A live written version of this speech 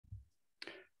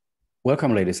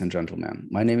Welcome, ladies and gentlemen.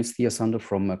 My name is Thea Sander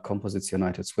from Composites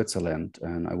United Switzerland,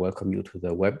 and I welcome you to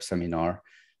the web seminar,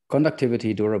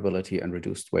 Conductivity, Durability, and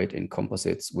Reduced Weight in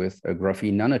Composites with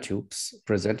Graphene Nanotubes,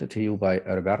 presented to you by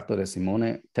Roberto de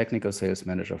Simone, Technical Sales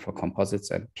Manager for Composites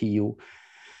and PU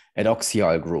at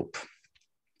OCSiAl Group.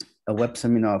 A web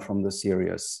seminar from the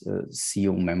series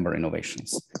CEO Member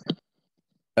Innovations.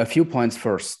 A few points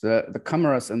first. The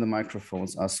cameras and the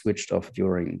microphones are switched off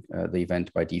during the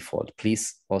event by default.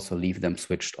 Please also leave them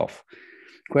switched off.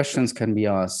 Questions can be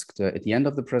asked at the end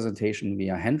of the presentation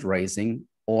via hand raising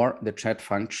or the chat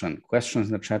function. Questions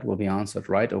in the chat will be answered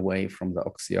right away from the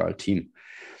OCSiAl team.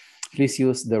 Please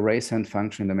use the raise hand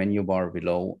function in the menu bar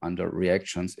below under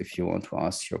reactions if you want to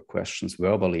ask your questions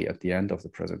verbally at the end of the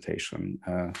presentation.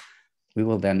 We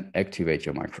will then activate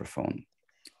your microphone.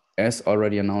 As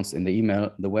already announced in the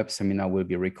email, the web seminar will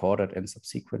be recorded and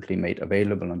subsequently made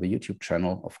available on the YouTube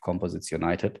channel of Composites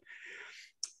United.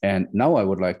 And now I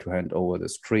would like to hand over the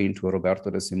screen to Roberto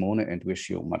de Simone and wish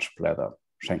you much pleasure.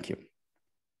 Thank you.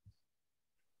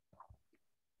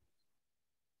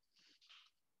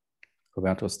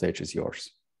 Roberto, stage is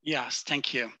yours. Yes,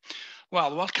 thank you.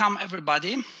 Well, welcome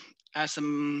everybody. As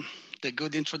the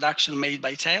good introduction made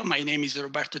by Theo, my name is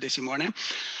Roberto de Simone.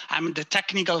 I'm the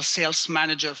Technical Sales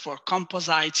Manager for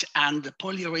Composites and the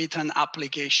Polyurethane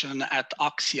application at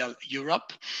OCSiAl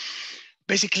Europe.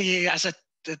 Basically, as a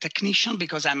technician,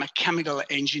 because I'm a chemical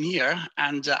engineer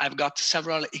and I've got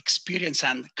several experience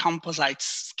and composite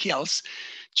skills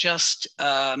just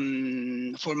for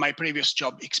my previous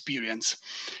job experience.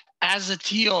 As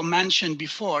Theo mentioned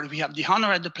before, we have the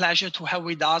honor and the pleasure to have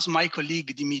with us my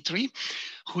colleague Dimitri,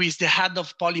 who is the head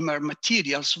of polymer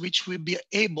materials, which will be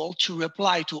able to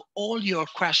reply to all your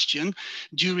questions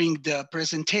during the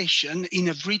presentation in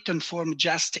a written form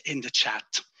just in the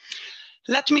chat.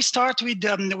 Let me start with the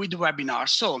webinar.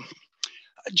 So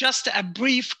just a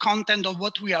brief content of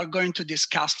what we are going to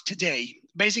discuss today.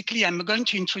 Basically, I'm going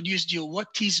to introduce you what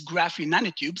is graphene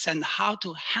nanotubes and how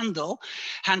to handle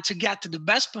and to get the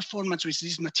best performance with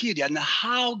this material and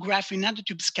how graphene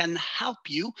nanotubes can help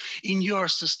you in your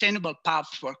sustainable path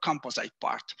for composite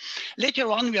part.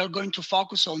 Later on, we are going to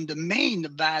focus on the main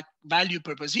value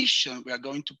proposition we are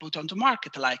going to put onto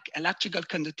market, like electrical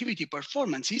conductivity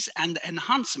performances and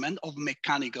enhancement of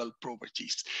mechanical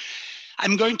properties.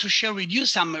 I'm going to share with you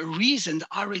some recent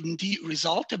R&D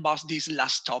result about this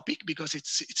last topic because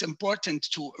it's important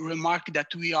to remark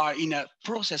that we are in a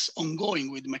process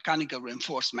ongoing with mechanical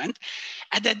reinforcement.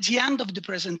 And at the end of the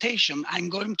presentation, I'm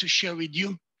going to share with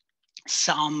you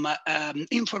some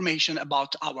information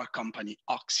about our company,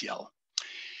 OCSiAl.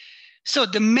 So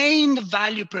the main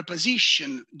value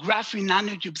proposition graphene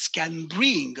nanotubes can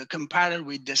bring compared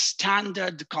with the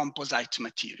standard composite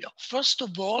material. First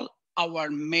of all, our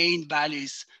main value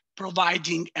is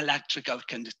providing electrical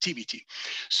conductivity.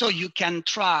 So you can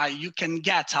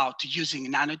get out using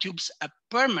nanotubes a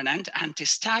permanent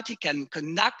anti-static and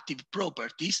conductive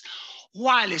properties,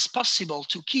 while it's possible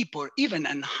to keep or even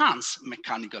enhance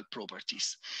mechanical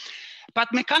properties.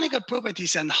 But mechanical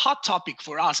properties and hot topic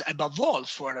for us, above all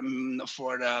for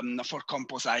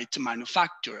composite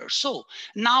manufacturers. So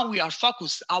now we are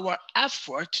focused our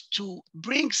effort to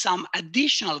bring some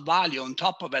additional value on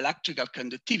top of electrical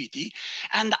conductivity.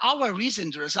 And our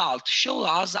recent results show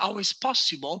us how it's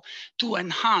possible to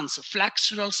enhance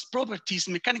flexural properties,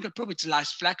 mechanical properties like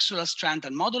flexural strength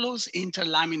and modulus,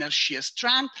 interlaminar shear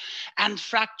strength, and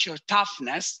fracture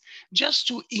toughness, just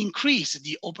to increase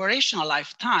the operational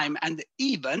lifetime and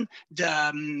even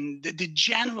the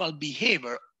general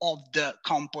behavior of the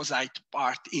composite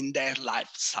part in their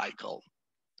life cycle.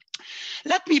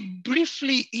 Let me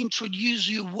briefly introduce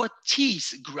you what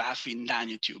is graphene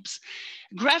nanotubes.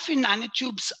 Graphene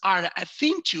nanotubes are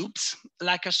thin tubes,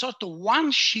 like a sort of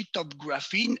one sheet of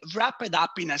graphene wrapped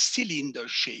up in a cylinder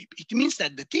shape. It means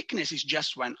that the thickness is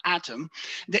just one atom.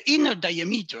 The inner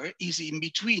diameter is in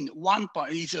between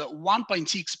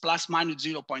 1.6 plus minus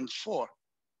 0.4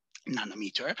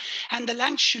 nanometer, and the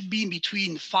length should be in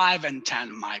between 5 and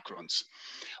 10 microns.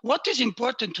 What is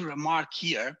important to remark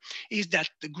here is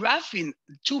that the graphene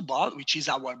tubal, which is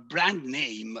our brand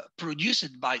name,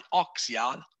 produced by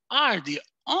OCSiAl, are the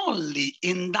only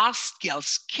industrial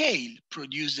scale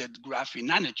produced graphene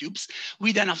nanotubes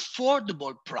with an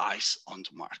affordable price on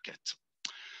the market.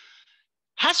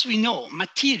 As we know,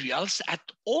 materials at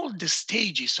all the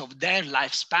stages of their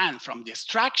lifespan, from the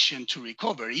extraction to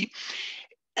recovery,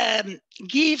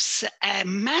 gives a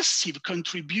massive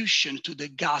contribution to the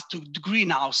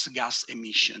greenhouse gas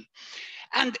emission.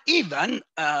 And even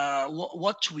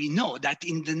what we know that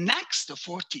in the next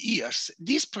 40 years,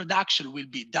 this production will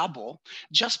be double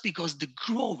just because the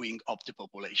growing of the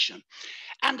population.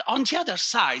 And on the other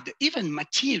side, even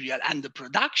material and the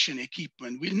production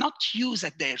equipment will not use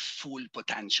at their full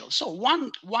potential. So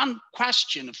one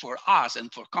question for us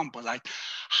and for Composite,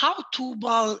 how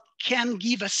Tubal can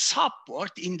give a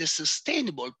support in the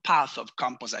sustainable path of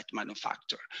composite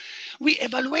manufacture. We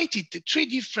evaluated the 3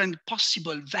 different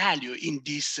possible value in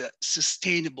this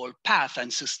sustainable path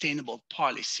and sustainable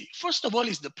policy. First of all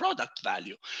is the product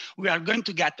value. We are going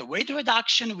to get the weight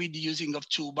reduction with the using of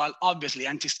Tubal, obviously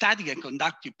anti-static and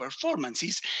conductive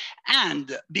performances.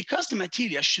 And because the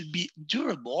material should be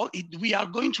durable, we are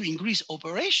going to increase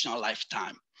operational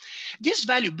lifetime. This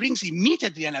value brings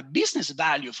immediately a business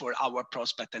value for our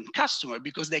prospect and customer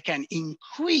because they can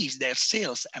increase their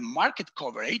sales and market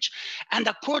coverage and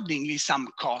accordingly some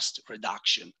cost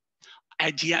reduction.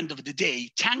 At the end of the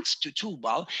day, thanks to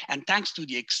Tubal and thanks to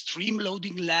the extreme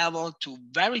loading level, to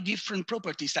very different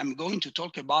properties I'm going to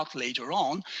talk about later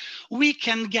on, we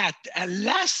can get a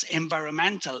less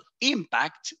environmental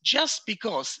impact just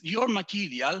because your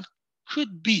material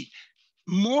could be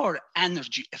more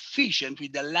energy efficient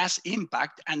with a less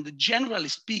impact and generally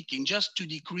speaking, just to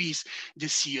decrease the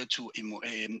CO2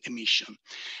 emission.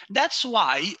 That's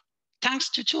why thanks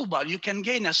to Tubal, you can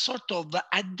gain a sort of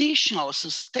additional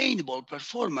sustainable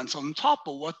performance on top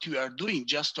of what you are doing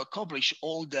just to accomplish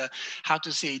all the,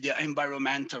 the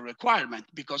environmental requirement,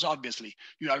 because obviously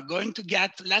you are going to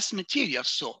get less material,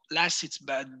 so less it's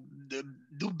bad,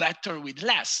 do better with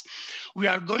less. We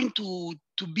are going to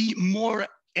be more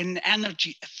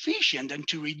energy efficient and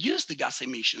to reduce the gas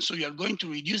emissions. So you're going to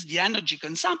reduce the energy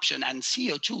consumption and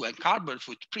CO2 and carbon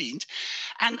footprint.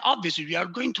 And obviously we are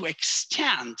going to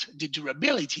extend the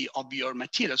durability of your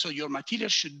material. So your material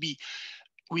should be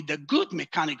with a good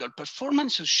mechanical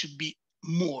performance, so should be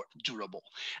more durable.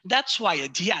 That's why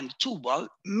at the end, Tubal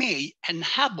may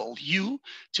enable you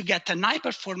to get a high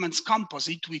performance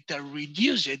composite with a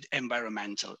reduced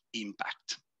environmental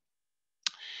impact.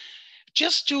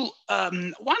 Just to,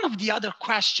 one of the other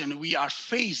questions we are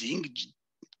facing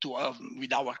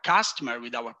with our customer,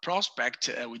 with our prospect,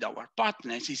 with our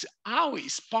partners is how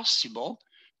is possible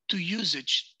to use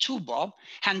Tubal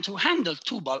and to handle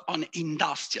Tubal on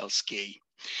industrial scale.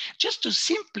 Just to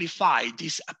simplify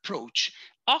this approach,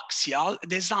 OCSiAl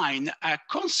designed a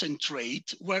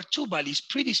concentrate where Tubal is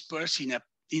predispersed in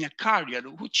a carrier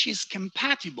which is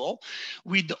compatible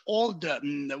with all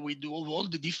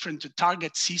the different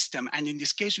target system. And in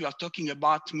this case, we are talking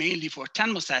about mainly for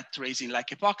thermoset resin, like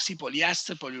epoxy,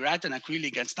 polyester, polyurethane,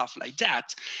 acrylic, and stuff like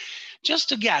that. Just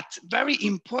to get very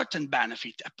important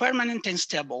benefit, a permanent and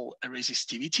stable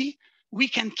resistivity. We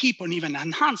can keep on even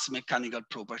enhance mechanical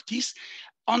properties.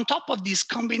 On top of this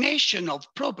combination of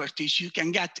properties, you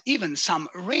can get even some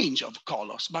range of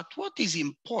colors. But what is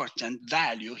important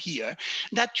value here,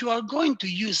 that you are going to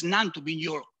use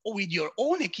nanotube with your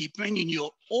own equipment in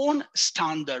your own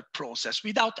standard process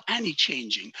without any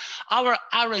changing. Our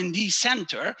R&D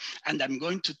center, and I'm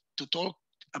going to talk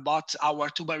about our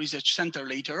Tubal Research Center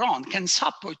later on, can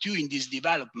support you in this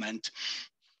development.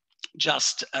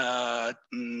 Just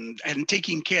and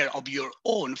taking care of your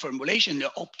own formulation,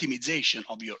 the optimization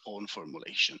of your own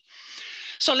formulation.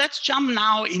 So let's jump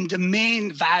now in the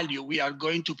main value we are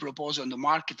going to propose on the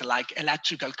market, like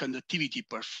electrical conductivity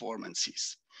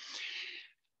performances.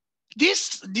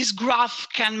 This graph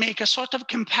can make a sort of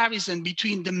comparison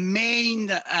between the main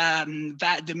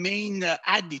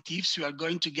additives you are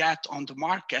going to get on the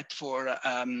market for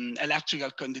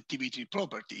electrical conductivity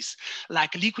properties,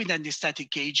 like liquid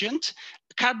anti-static agent,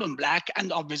 carbon black,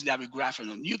 and obviously our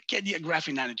graphene. You get the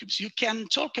graphene nanotubes. You can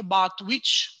talk about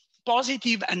which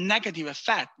positive and negative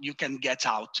effect you can get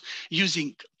out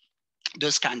using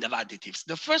those kind of additives.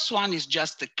 The first one is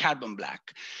just the carbon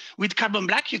black. With carbon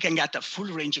black, you can get a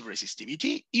full range of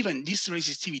resistivity. Even this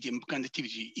resistivity and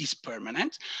conductivity is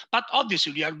permanent, but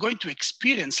obviously you are going to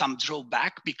experience some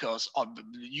drawback because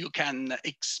you can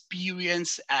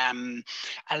experience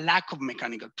a lack of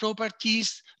mechanical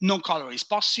properties. No color is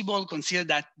possible. Consider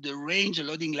that the range, the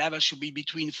loading level should be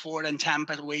between 4 and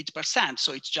 10%.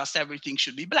 So it's just everything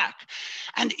should be black.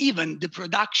 And even the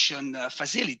production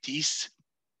facilities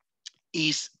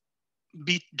is a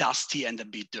bit dusty and a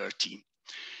bit dirty.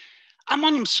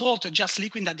 Ammonium salt, just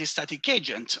liquid anti-static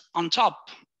agent. On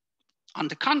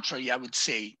the contrary, I would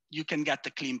say, you can get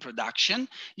a clean production.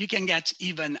 You can get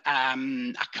even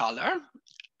a color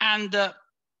and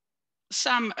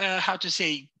some,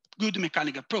 good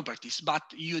mechanical properties, but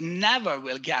you never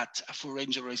will get a full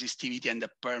range of resistivity and a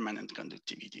permanent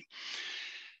conductivity.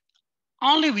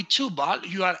 Only with Tubal,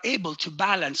 you are able to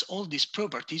balance all these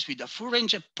properties with a full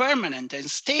range of permanent and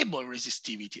stable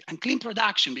resistivity and clean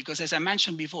production, because as I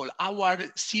mentioned before, our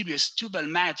series Tubal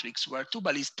matrix, where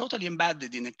Tubal is totally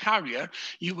embedded in a carrier,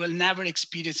 you will never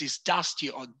experience this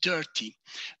dusty or dirty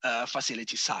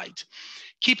facility side.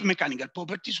 Keep mechanical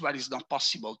properties where it's not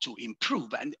possible to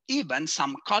improve, and even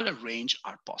some color range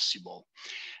are possible.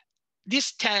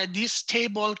 This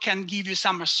table can give you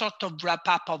some sort of wrap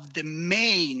up of the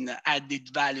main added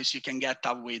values you can get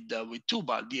up with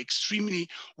Tubal: the extremely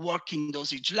working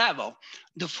dosage level,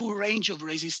 the full range of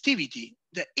resistivity,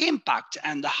 the impact,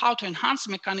 and how to enhance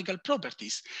mechanical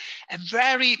properties. A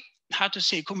very, how to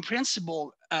say,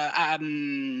 comprehensible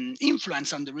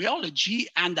influence on the rheology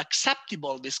and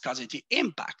acceptable viscosity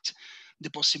impact.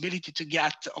 The possibility to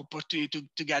get opportunity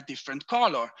to get different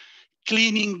color,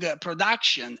 cleaning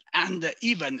production, and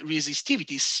even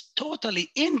resistivity is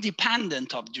totally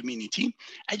independent of humidity,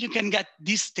 and you can get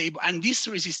this stable, and this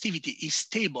resistivity is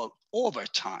stable over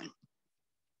time.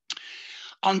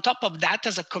 On top of that,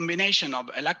 as a combination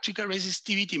of electrical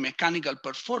resistivity, mechanical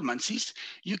performances,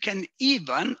 you can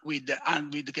even,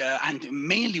 and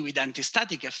mainly with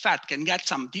antistatic effect, can get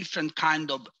some different kind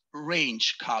of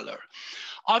range color.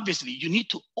 Obviously, you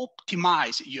need to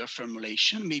optimize your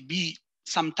formulation. Maybe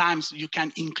sometimes you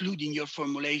can include in your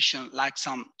formulation like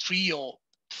some 3 or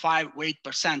 5 weight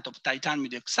 % of titanium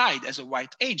dioxide as a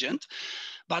white agent.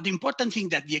 But the important thing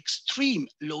that the extremely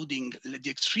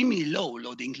low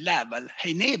loading level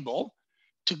enable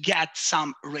to get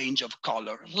some range of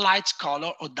color, light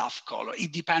color or dark color.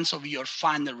 It depends on your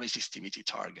final resistivity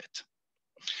target.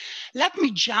 Let me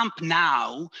jump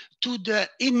now to the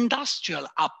industrial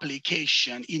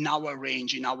application in our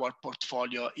range, in our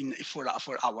portfolio, for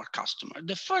our customer.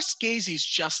 The first case is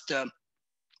just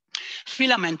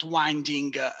filament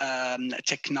winding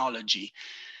technology.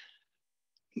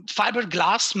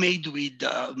 Fiberglass made with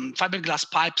fiberglass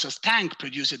pipes as tank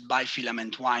produced by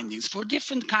filament windings for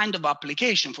different kind of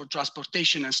application, for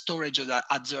transportation and storage of the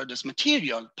hazardous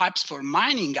material, pipes for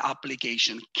mining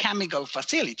application, chemical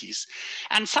facilities.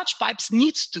 And such pipes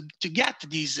needs to get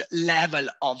this level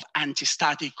of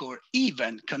antistatic or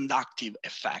even conductive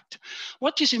effect.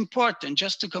 What is important,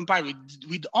 just to compare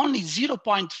with only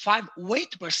 0.5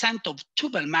 weight % of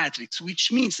Tubal matrix,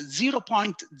 which means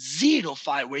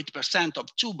 0.05 weight % of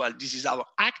Tubal, this is our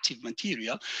active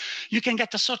material, you can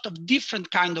get a sort of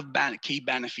different kind of key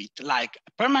benefit, like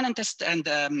permanent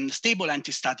and stable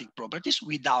antistatic properties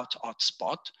without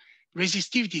hotspot.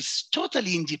 Resistivity is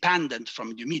totally independent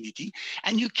from humidity,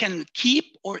 and you can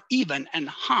keep or even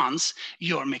enhance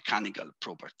your mechanical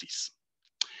properties.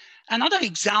 Another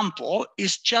example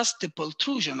is just the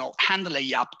pultrusion or hand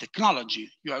layup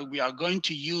technology. We are going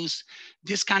to use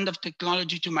this kind of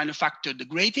technology to manufacture the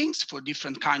gratings for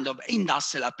different kind of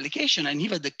industrial application, and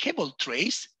even the cable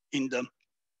trays in the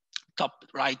top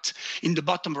right, in the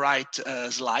bottom right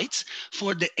slides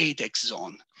for the ATEX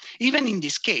zone. Even in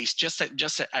this case, just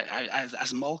a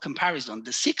small comparison,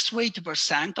 the 6 weight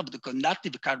 % of the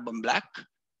conductive carbon black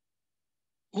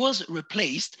was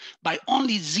replaced by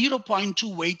only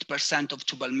 0.2 weight % of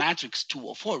Tubal matrix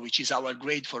 204, which is our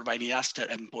grade for vinyl ester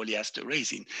and polyester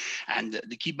resin. And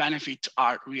the key benefits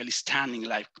are really stunning,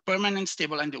 like permanent,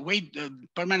 stable, and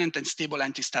permanent and stable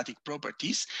antistatic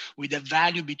properties with a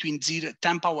value between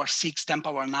 10 power 6, 10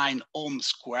 power 9 ohm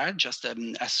square, just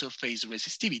a surface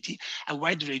resistivity, a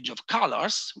wide range of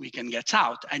colors we can get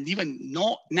out, and even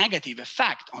no negative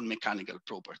effect on mechanical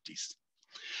properties.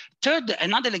 Third,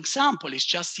 another example is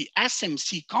just the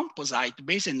SMC composite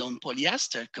based on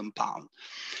polyester compound.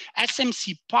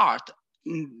 SMC part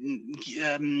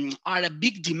are a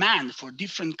big demand for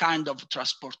different kind of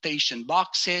transportation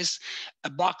boxes,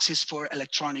 boxes for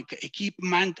electronic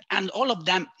equipment, and all of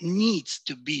them needs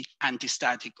to be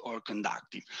antistatic or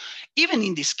conductive. Even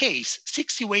in this case,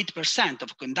 68%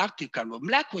 of conductive carbon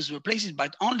black was replaced by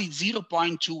only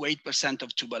 0.2 weight %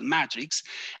 of Tubal matrix.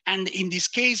 And in this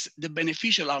case, the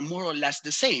beneficial are more or less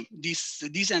the same. These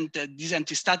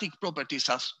antistatic properties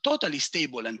are totally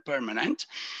stable and permanent.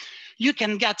 You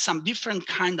can get some different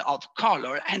kind of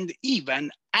color, and even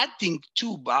adding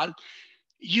Tubal,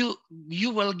 you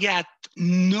will get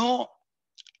no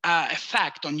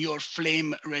effect on your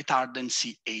flame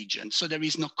retardancy agent. So there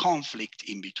is no conflict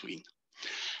in between.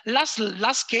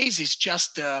 Last case is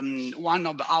just one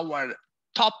of our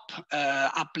top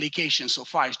applications so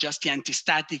far. Is just the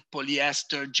antistatic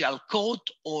polyester gel coat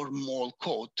or mold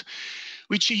coat,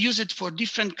 which you use it for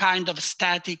different kind of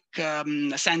static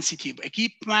sensitive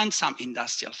equipment, some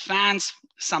industrial fans,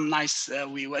 some nice,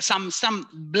 some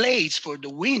blades for the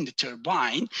wind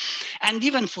turbine, and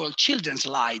even for children's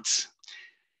lights.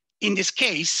 In this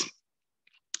case,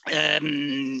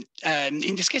 in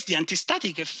this case, the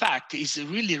antistatic effect is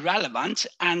really relevant,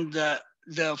 and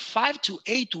the 5 to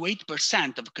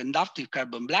 8% of conductive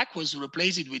carbon black was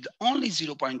replaced with only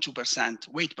 0.2%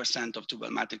 weight% of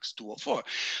tubal matrix 204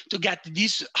 to get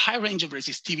this high range of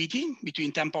resistivity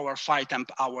between 10 power 5, 10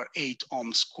 power 8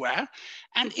 ohm square.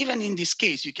 And even in this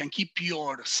case, you can keep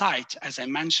your site, as I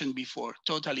mentioned before,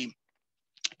 totally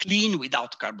clean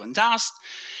without carbon dust.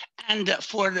 And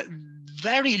for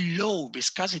very low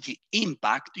viscosity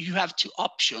impact, you have to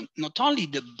option not only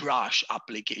the brush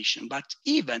application, but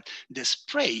even the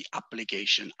spray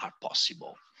application are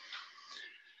possible.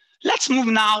 Let's move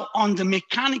now on the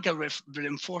mechanical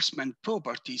reinforcement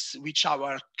properties, which are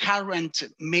our current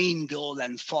main goal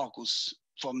and focus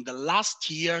from the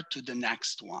last year to the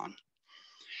next one.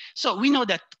 So we know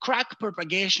that crack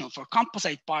propagation for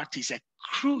composite parts is a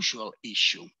crucial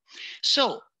issue.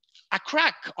 So a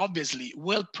crack obviously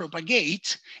will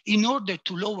propagate in order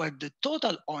to lower the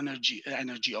total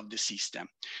energy of the system.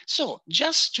 So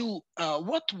just to,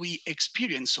 what we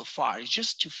experience so far is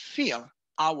just to fill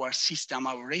our system,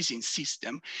 our resin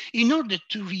system, in order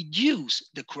to reduce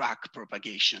the crack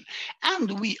propagation.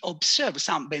 And we observe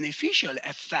some beneficial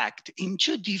effect in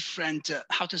two different,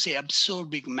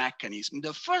 absorbing mechanisms.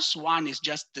 The first one is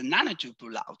just the nanotube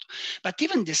pull out, but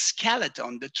even the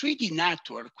skeleton, the 3D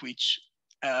network, which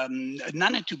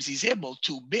nanotubes is able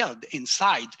to build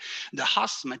inside the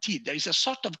host material, there is a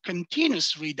sort of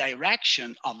continuous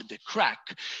redirection of the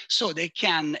crack, so they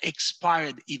can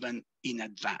expire even in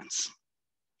advance.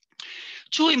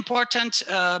 Two important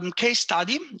case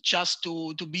study, just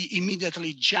to be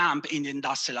immediately jump in the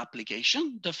industrial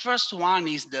application. The first one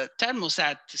is the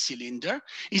thermoset cylinder.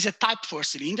 It's a type 4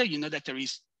 cylinder. You know that there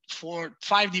is 5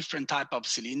 different type of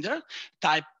cylinder,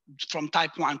 from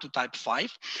type 1 to type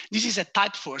 5. This is a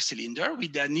type 4 cylinder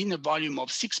with an inner volume of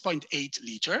 6.8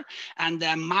 liter and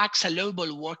a max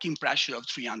allowable working pressure of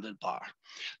 300 bar.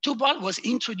 Tubal was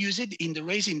introduced in the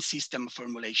resin system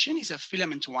formulation. It's a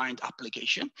filament wind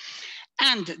application.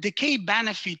 And the key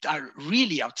benefits are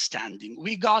really outstanding.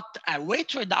 We got a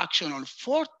weight reduction of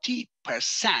 40%.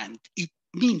 It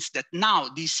means that now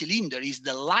this cylinder is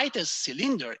the lightest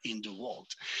cylinder in the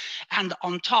world. And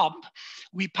on top,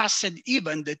 we passed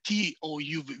even the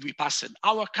TOU,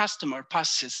 our customer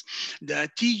passes the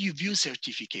TUV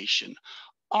certification.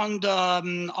 On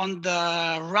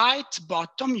the right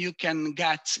bottom, you can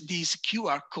get this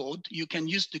QR code. You can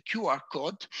use the QR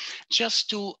code just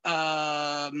to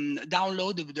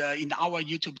download in our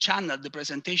YouTube channel the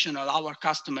presentation of our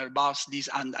customer about this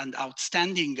and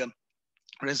outstanding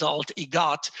result he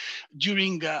got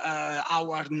during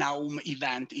our NAUM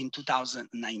event in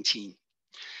 2019.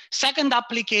 Second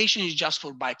application is just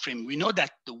for bike frame. We know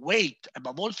that the weight,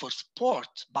 above all for sport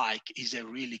bike, is a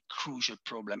really crucial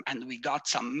problem. And we got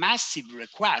some massive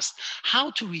requests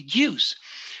how to reduce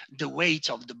the weight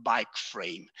of the bike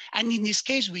frame. And in this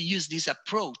case, we use this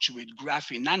approach with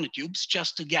graphene nanotubes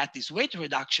just to get this weight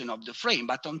reduction of the frame.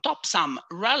 But on top, some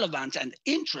relevant and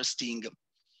interesting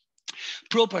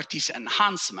properties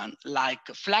enhancement like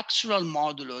flexural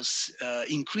modulus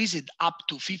increased up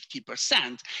to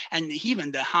 50%, and even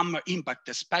the hammer impact,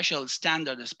 a special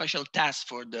standard, a special test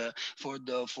for the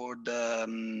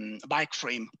bike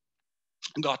frame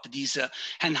got this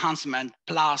enhancement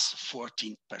plus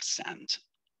 14%.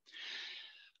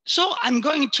 So I'm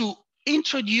going to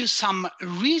introduce some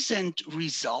recent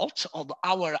results of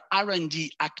our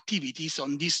R&D activities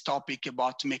on this topic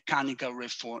about mechanical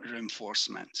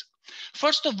reinforcement.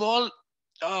 First of all,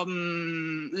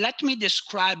 let me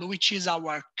describe which is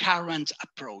our current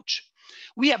approach.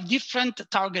 We have different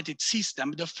targeted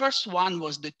systems. The first one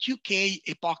was the 2K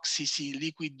epoxy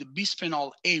liquid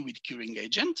bisphenol A with curing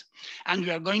agent. And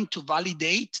we are going to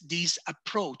validate this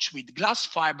approach with glass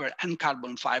fiber and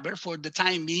carbon fiber, for the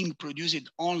time being produced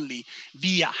only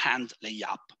via hand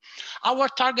layup. Our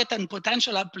target and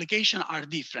potential application are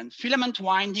different. Filament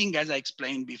winding, as I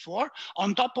explained before,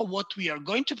 on top of what we are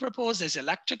going to propose as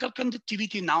electrical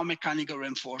conductivity, now mechanical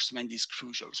reinforcement is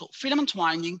crucial. So filament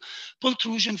winding,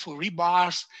 pultrusion for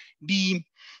rebars, beam,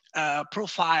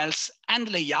 profiles, and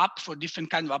layup for different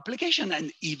kind of application,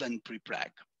 and even prepreg.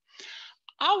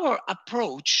 Our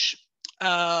approach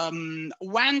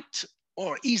went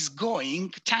or is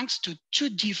going thanks to two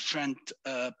different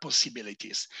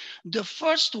possibilities. The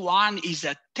first one is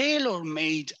a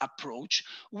tailor-made approach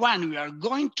when we are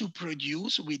going to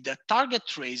produce with the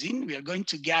target resin. We are going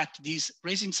to get this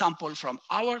resin sample from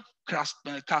our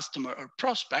customer or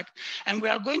prospect, and we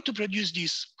are going to produce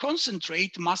this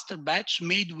concentrate master batch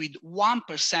made with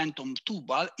 1% on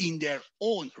tubal in their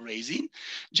own resin,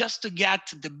 just to get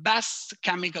the best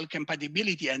chemical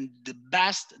compatibility and the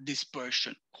best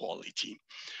dispersion quality.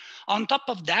 On top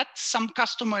of that, some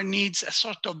customer needs a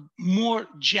sort of more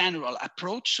general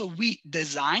approach. So we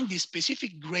designed this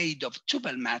specific grade of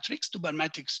tubal matrix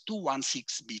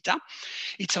 216 beta.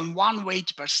 It's a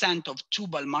 1% of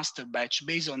tubal master batch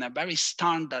based on a very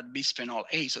standard bisphenol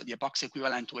A. So the epoxy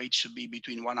equivalent weight should be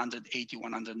between 180,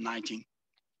 190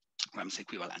 grams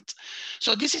equivalent.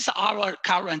 So this is our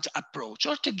current approach,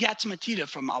 or to get material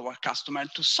from our customer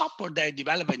to support their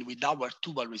development with our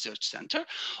tubal research center,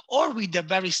 or with the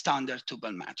very standard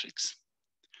tubal matrix.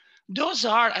 Those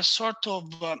are a sort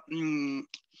of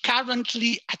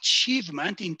currently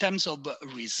achievement in terms of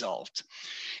result.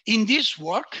 In this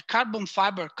work, carbon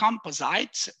fiber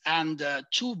composites and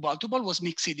tubal was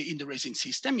mixed in the resin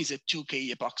system. It's a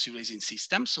 2K epoxy resin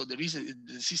system. So the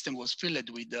system was filled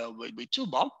with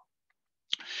tubal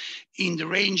in the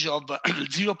range of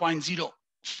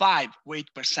 0.05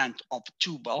 weight% of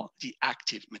tubal, the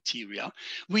active material.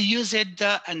 We use it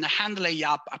in a hand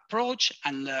layup approach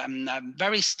and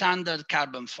very standard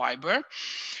carbon fiber,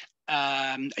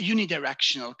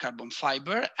 unidirectional carbon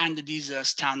fiber, and this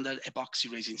standard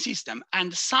epoxy resin system.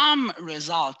 And some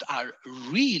results are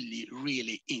really,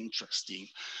 really interesting.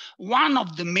 One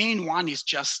of the main one is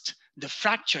just the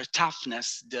fracture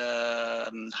toughness,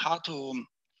 the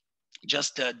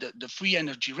free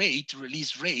energy rate,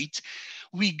 release rate.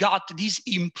 We got this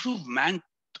improvement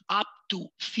up to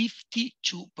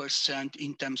 52%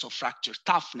 in terms of fracture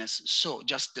toughness. So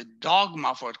just the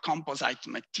dogma for composite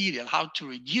material, how to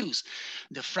reduce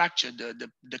the fracture,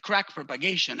 the crack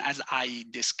propagation, as I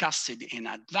discussed it in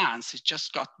advance, it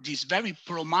just got this very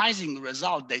promising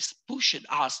result that pushed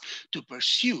us to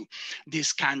pursue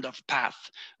this kind of path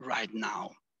right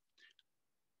now.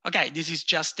 Okay, this is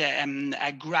just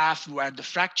a graph where the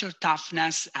fracture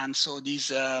toughness, and so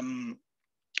this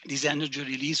energy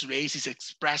release rate is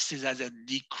expressed as a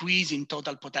decrease in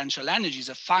total potential energy, is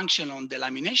a function on the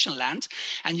lamination length.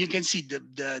 And you can see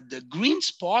the green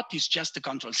spot is just the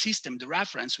control system, the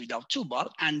reference without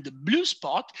tubal, and the blue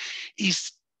spot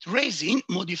is resin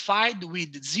modified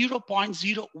with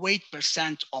 0.08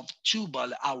 weight% of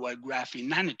tubal, our graphene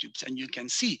nanotubes. And you can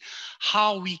see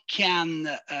how we can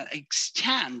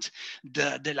extend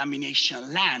the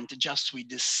lamination length just with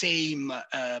the same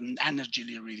energy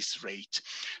release rate.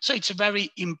 So it's a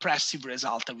very impressive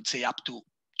result, I would say, up to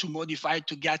modify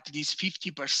to get this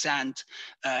 50%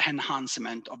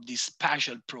 enhancement of these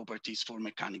spatial properties for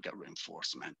mechanical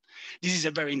reinforcement. This is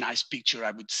a very nice picture,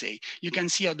 I would say. You can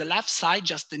see on the left side,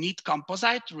 just the neat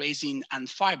composite, resin and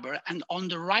fiber. And on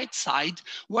the right side,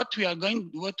 what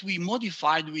we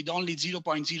modified with only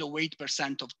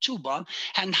 0.08% of tubal,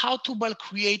 and how tubal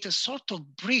create a sort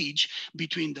of bridge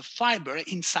between the fiber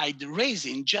inside the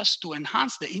resin, just to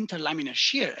enhance the interlaminar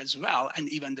shear as well, and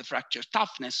even the fracture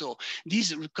toughness. So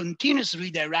these continuous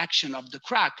redirection of the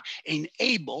crack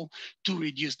enable to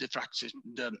reduce the fracture,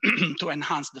 to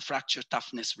enhance the fracture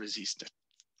toughness resistance.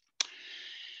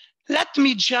 Let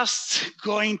me just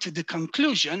go into the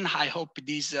conclusion. I hope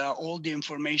these all the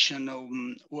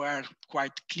information were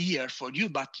quite clear for you,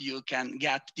 but you can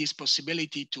get this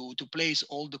possibility to place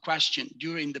all the questions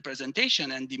during the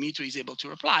presentation, and Dimitri is able to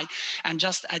reply. And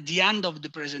just at the end of the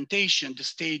presentation, the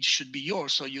stage should be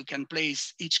yours, so you can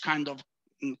place each kind of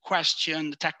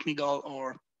question, technical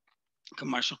or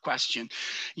commercial question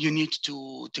you need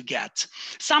to get.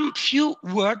 Some few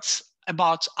words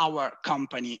about our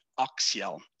company,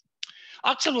 OCSiAl.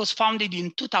 OCSiAl was founded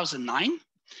in 2009.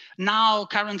 Now,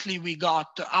 currently, we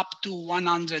got up to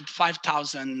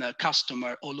 105,000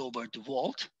 customers all over the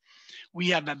world. We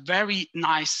have a very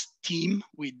nice team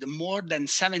with more than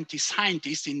 70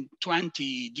 scientists in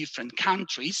 20 different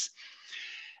countries.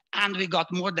 And we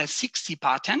got more than 60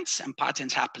 patents and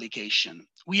patent application.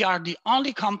 We are the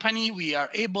only company we are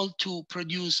able to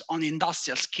produce on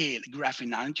industrial scale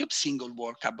graphene nanotubes, single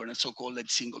wall carbon, so-called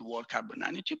single wall carbon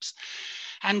nanotubes.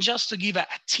 And just to give a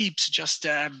tips, just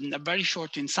a very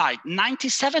short insight,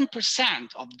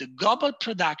 97% of the global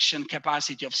production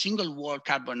capacity of single wall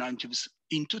carbon nanotubes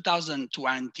in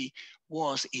 2020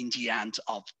 was in the hands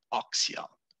of OCSiAl.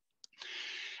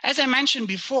 As I mentioned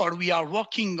before, we are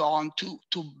working on to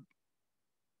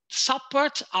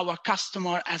support our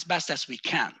customer as best as we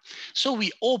can. So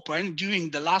we opened during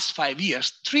the last 5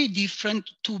 years 3 different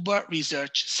tuber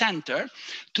research centers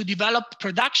to develop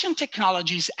production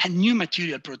technologies and new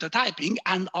material prototyping,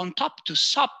 and on top to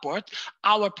support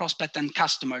our prospect and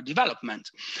customer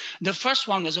development. The first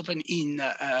one was opened in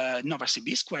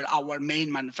Novosibirsk, where our main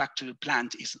manufacturing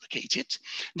plant is located.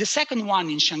 The second one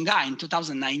in Shanghai in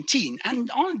 2019,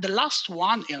 and on the last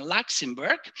one in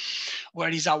Luxembourg, where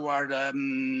is our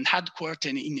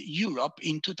headquarters in Europe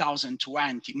in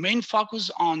 2020. Main focus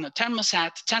on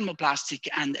thermoset, thermoplastic,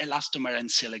 and elastomer and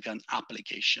silicon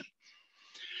application.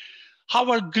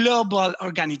 Our global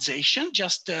organization,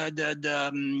 just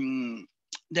the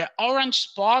orange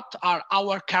spot are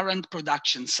our current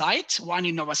production sites, one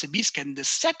in Novosibirsk, and the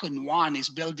second one is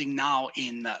building now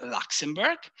in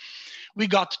Luxembourg. We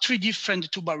got 3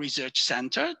 different tuber research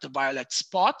centers, the violet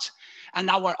spot, and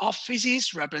our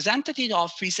offices, representative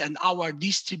office, and our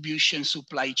distribution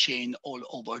supply chain all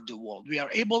over the world. We are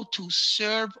able to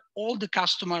serve all the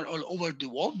customers all over the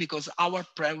world because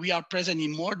we are present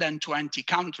in more than 20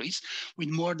 countries with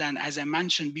more than, as I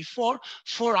mentioned before,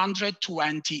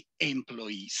 420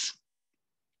 employees.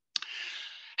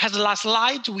 As the last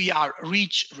slide, we are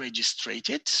REACH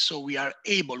registered, so we are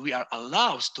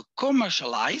allowed to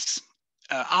commercialize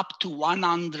up to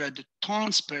 100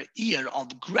 tons per year of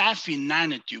graphene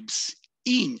nanotubes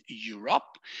in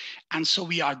Europe. And so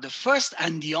we are the first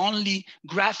and the only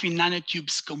graphene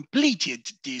nanotubes completed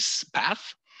this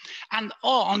path. And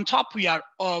on top, we are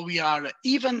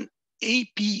even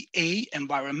APA,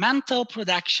 Environmental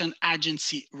Protection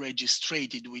Agency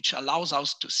registered, which allows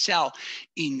us to sell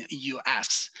in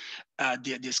US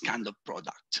this kind of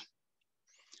product.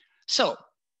 So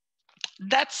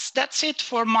that's it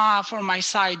for my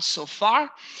side so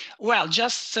far. Well,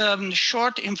 just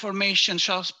short information,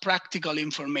 short practical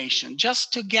information.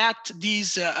 Just to get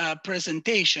this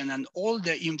presentation and all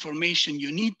the information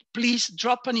you need, please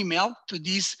drop an email to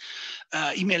this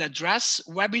email address,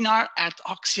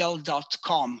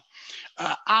 webinar@OCSiAl.com.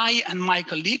 I and my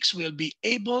colleagues will be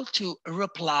able to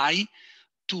reply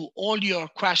to all your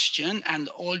questions and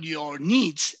all your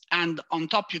needs. And on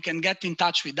top, you can get in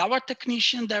touch with our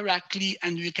technician directly,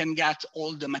 and you can get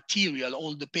all the material,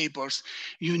 all the papers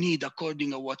you need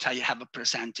according to what I have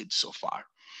presented so far.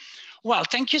 Well,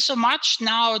 thank you so much.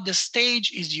 Now the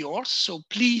stage is yours. So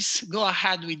please go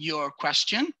ahead with your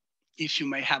question, if you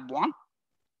may have one.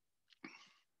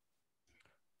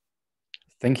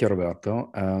 Thank you,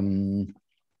 Roberto.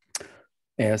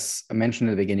 As I mentioned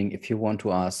at the beginning, if you want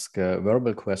to ask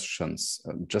verbal questions,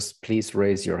 just please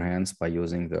raise your hands by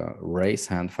using the raise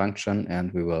hand function,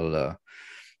 and we will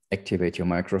activate your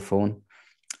microphone.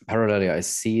 Parallelly, I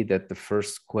see that the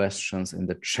first questions in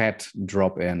the chat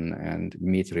drop in, and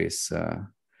Dmitry is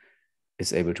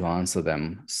able to answer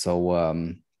them. So,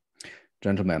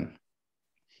 gentlemen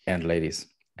and ladies,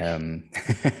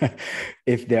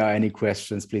 if there are any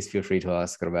questions, please feel free to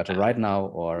ask Roberto right now,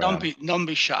 or don't be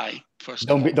shy. First,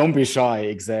 don't be shy.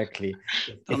 Exactly.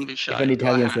 Don't be shy. If an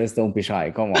Italian says, "Don't be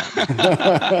shy," come on.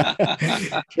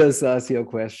 Just ask your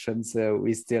questions.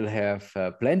 We still have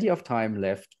plenty of time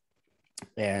left,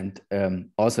 and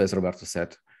also, as Roberto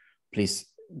said, please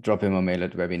drop him a mail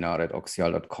at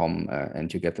webinar@OCSiAl.com,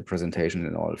 and you get the presentation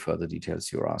and all further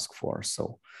details you ask for.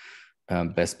 So,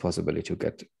 best possibility to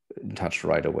get in touch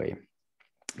right away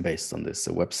based on this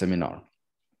web seminar.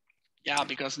 Yeah,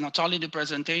 because not only the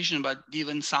presentation, but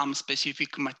even some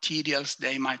specific materials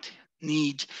they might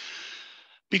need.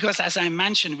 Because as I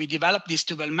mentioned, we developed this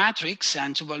tubal matrix,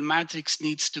 and tubal matrix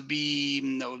needs to be,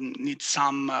 needs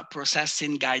some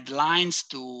processing guidelines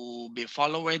to be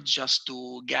followed just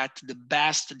to get the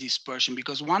best dispersion.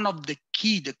 Because one of the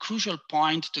crucial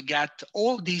point to get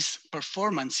all these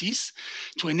performances,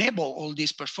 to enable all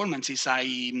these performances I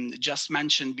just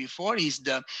mentioned before, is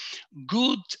the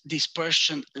good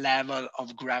dispersion level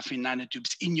of graphene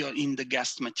nanotubes in the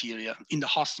guest material, in the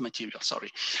host material,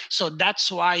 sorry. So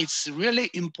that's why it's really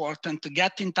important to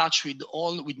get in touch with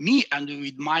me and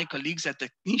with my colleagues at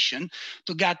Technician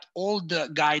to get all the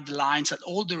guidelines and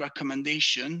all the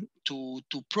recommendation to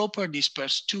proper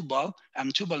disperse tubal,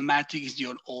 and tubal matrix is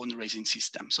your own resin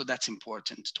system. So that's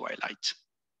important to highlight.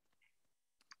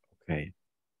 Okay.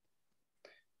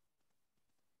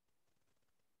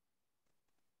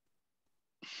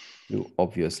 You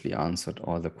obviously answered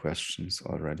all the questions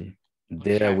already.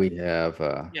 Okay. There we have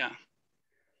yeah.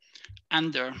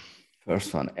 Ender.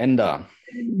 First one, Ender.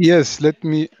 Yes, let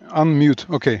me unmute.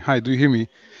 Okay, hi, do you hear me?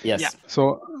 Yes. Yeah.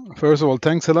 So first of all,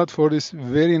 thanks a lot for this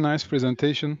very nice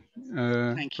presentation.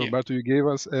 Thank you. Roberto, you gave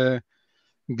us a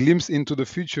glimpse into the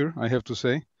future, I have to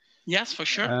say. Yes, for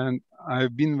sure. And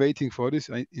I've been waiting for this.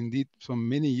 Indeed, for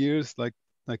many years, like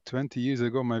 20 years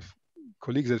ago, my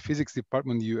colleagues at physics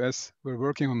department in the US were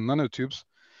working on nanotubes.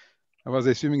 I was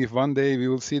assuming if one day we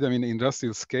will see them in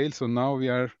industrial scale. So now we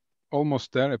are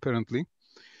almost there, apparently.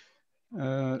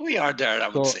 We are there, I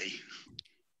would say.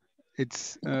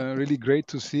 It's really great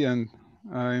to see, and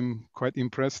I'm quite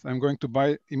impressed. I'm going to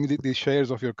buy immediately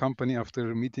shares of your company after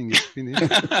the meeting is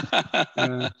finished.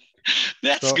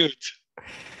 That's good.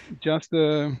 Just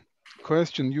a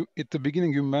question. You at the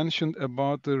beginning you mentioned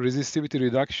about the resistivity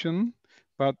reduction,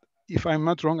 but if I'm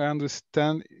not wrong, I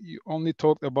understand you only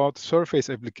talked about surface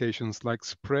applications like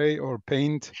spray or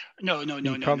paint. No. No.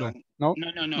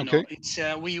 Okay. It's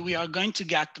we are going to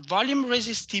get volume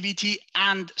resistivity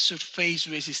and surface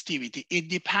resistivity. It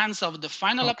depends on the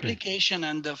final application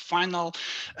and the final,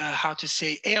 how to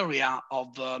say, area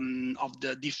of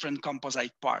the different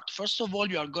composite part. First of all,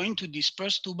 you are going to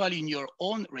disperse tubal in your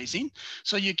own resin,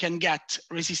 so you can get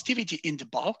resistivity in the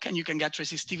bulk and you can get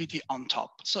resistivity on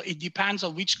top. So it depends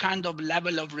on which kind of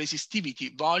level of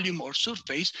resistivity, volume or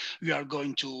surface, we are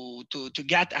going to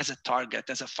get as a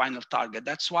target, as a final target.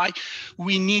 That's why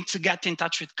we need to get in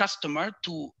touch with customer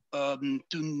to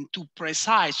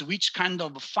precise which kind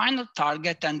of final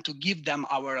target and to give them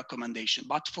our recommendation.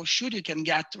 But for sure, you can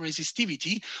get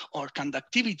resistivity or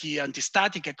conductivity,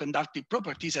 antistatic and conductive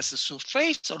properties as a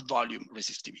surface or volume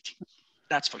resistivity.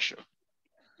 That's for sure.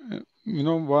 You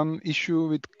know, one issue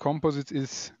with composites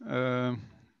is,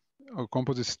 or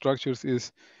composite structures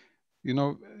is, you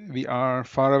know, we are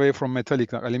far away from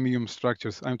metallic, like aluminum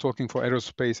structures. I'm talking for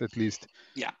aerospace at least.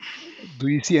 Yeah. Do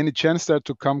you see any chance there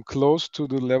to come close to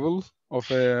the level of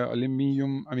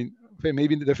aluminum? I mean,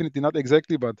 maybe definitely not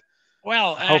exactly, but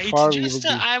well, how far it's just, we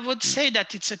will be? I would say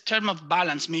that it's a term of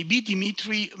balance. Maybe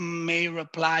Dimitri may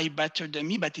reply better than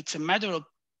me, but it's a matter of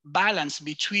balance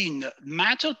between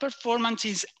metal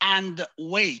performances and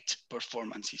weight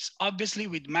performances. Obviously,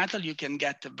 with metal, you can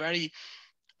get a very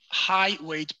high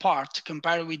weight part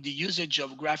compared with the usage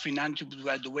of graphene nanotubes,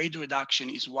 where the weight reduction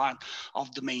is one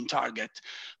of the main target.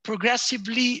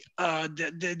 Progressively,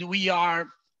 we are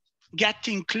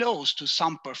getting close to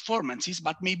some performances,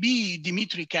 but maybe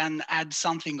Dimitri can add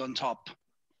something on top.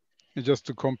 Just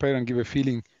to compare and give a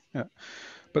feeling. Yeah.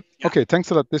 But yeah. Okay,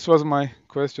 thanks a lot. This was my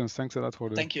questions. Thanks a lot for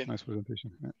the nice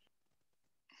presentation. Yeah.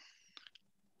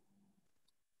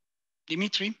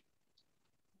 Dimitri?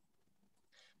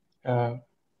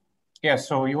 Yeah,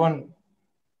 so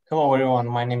hello everyone,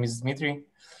 my name is Dmitry.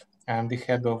 I'm the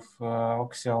head of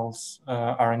OCSiAl's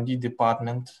R&D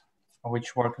department,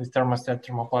 which work with thermostat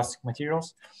thermoplastic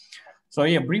materials. So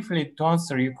yeah, briefly to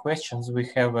answer your questions, we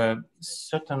have a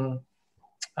certain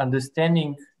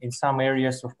understanding in some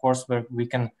areas, of course, where we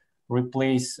can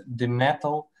replace the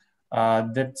metal.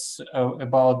 That's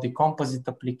about the composite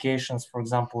applications, for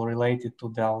example, related to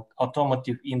the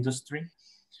automotive industry.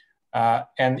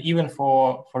 And even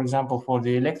for example, for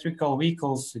the electrical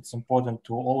vehicles, it's important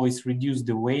to always reduce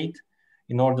the weight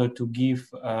in order to give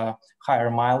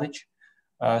higher mileage.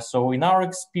 So in our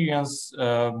experience,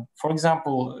 for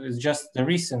example, it's just a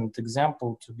recent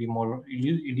example to be more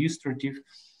illustrative,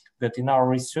 that in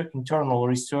our internal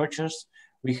researchers,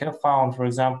 we have found, for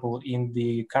example, in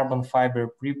the carbon fiber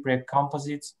pre-preg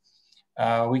composites,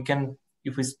 we can,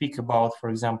 if we speak about, for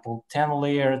example,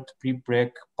 10-layered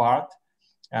pre-preg part,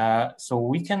 so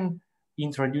we can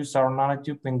introduce our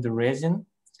nanotube in the resin,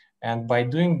 and by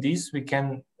doing this, we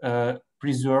can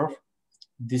preserve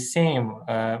the same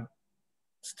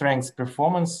strength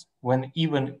performance when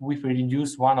even if we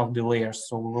reduce one of the layers.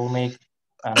 So we will make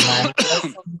 9 layers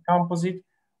of the composite,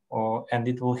 and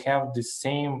it will have the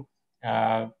same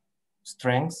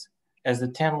strength as the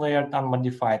 10-layered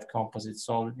unmodified composite.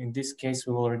 So in this case,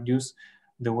 we will reduce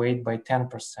the weight by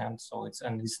 10%. So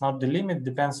it's not the limit,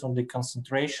 depends on the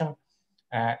concentration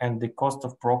and the cost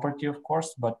of property, of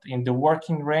course, but in the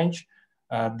working range,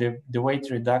 the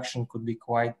weight reduction could be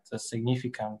quite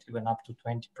significant, even up to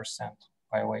 20%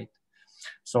 by weight.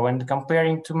 So when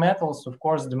comparing to metals, of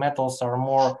course, the metals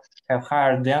have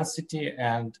higher density,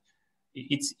 and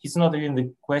it's not even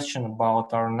the question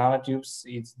about our nanotubes,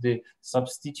 it's the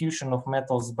substitution of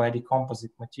metals by the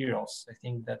composite materials. I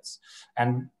think that's,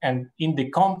 and in the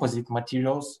composite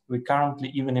materials, we're currently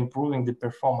even improving the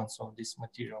performance of these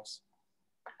materials.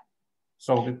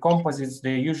 So the composites,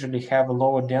 they usually have a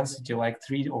lower density, like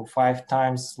 3 or 5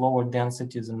 times lower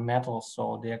density than metals.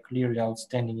 So they are clearly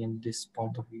outstanding in this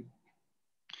point of view.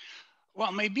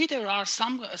 Well, maybe there are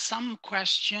some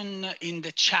question in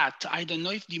the chat. I don't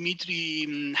know if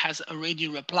Dimitri has already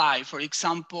replied. For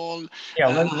example,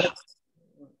 yeah,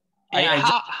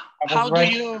 How do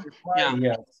you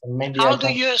how do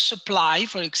can... you supply,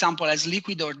 for example, as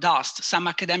liquid or dust? Some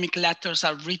academic letters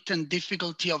are written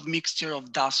difficulty of mixture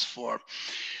of dust for.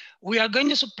 We are going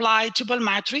to supply tubal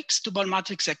matrix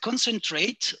a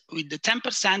concentrate with the 10%,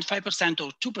 5%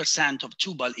 or 2% of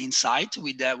tubal inside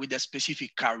with a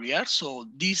specific carrier. So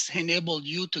this enables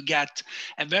you to get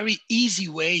a very easy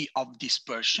way of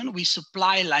dispersion. We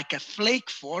supply like a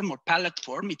flake form or pellet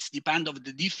form. It's depend of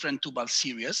the different tubal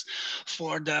series.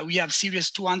 We have series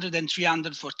 200 and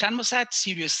 300 for thermoset,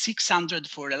 series 600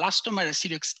 for elastomer, and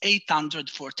series 800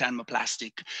 for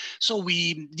thermoplastic. So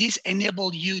this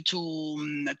enable you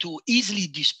to easily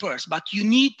disperse, but you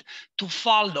need to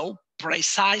follow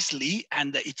precisely,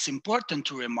 and it's important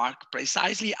to remark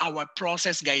precisely, our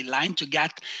process guideline to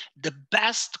get the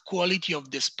best quality of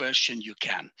dispersion you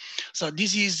can. So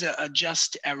this is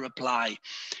just a reply.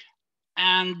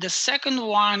 And the second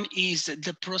one is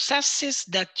the processes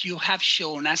that you have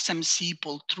shown, SMC,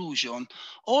 pultrusion,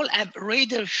 all have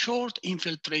rather short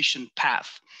infiltration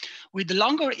path. With the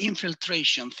longer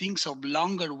infiltration, think of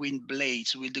longer wind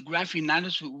blades with the graphene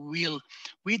nanotube will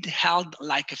withheld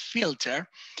like a filter.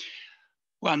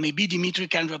 Well, maybe Dimitri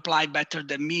can reply better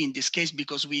than me in this case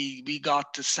because we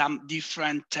got some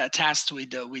different tests with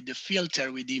the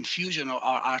filter, with the infusion or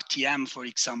RTM, for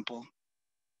example.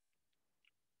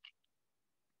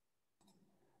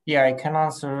 Yeah, I can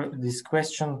answer this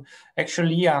question.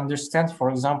 Actually, I understand, for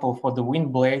example, for the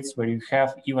wind blades, where you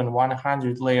have even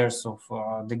 100 layers of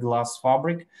the glass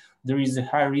fabric, there is a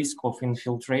high risk of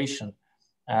infiltration.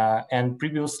 And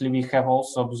previously, we have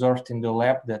also observed in the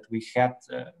lab that we had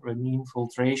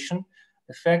infiltration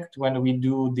effect when we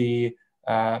do the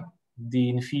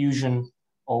infusion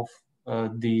of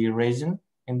the resin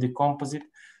in the composite.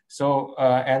 So,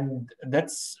 and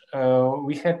that's,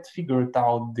 we had figured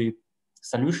out the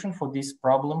solution for this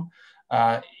problem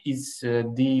is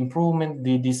the improvement,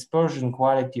 the dispersion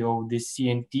quality of the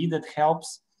CNT that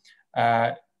helps,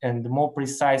 and more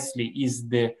precisely is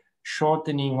the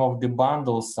shortening of the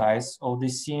bundle size of the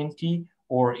CNT,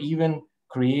 or even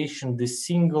creation the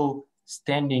single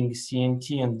standing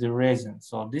CNT and the resin.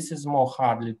 So this is more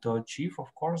hardly to achieve,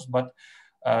 of course, but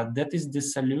that is the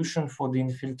solution for the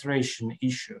infiltration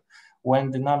issue.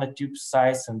 When the nanotube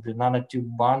size and the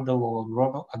nanotube bundle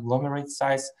or agglomerate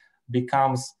size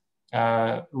becomes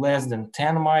less than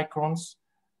 10 microns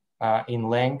in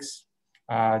length,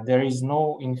 there is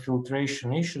no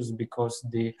infiltration issues because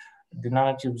the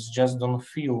nanotubes just don't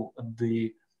fill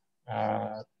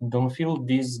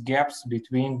these gaps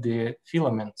between the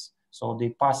filaments, so they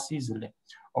pass easily.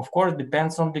 Of course,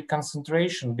 depends on the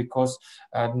concentration because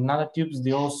nanotubes,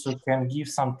 they also can give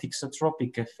some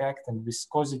thixotropic effect and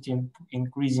viscosity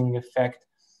increasing effect.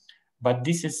 But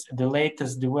this is the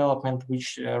latest development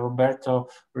which Roberto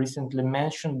recently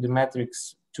mentioned, the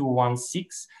matrix 216.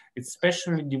 It's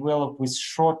specially developed with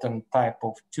shortened type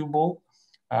of tubal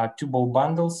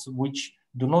bundles, which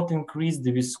do not increase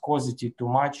the viscosity too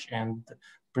much and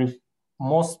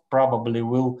most probably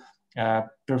will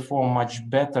perform much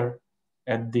better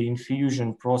at the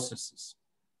infusion processes.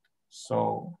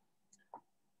 So,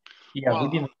 yeah, we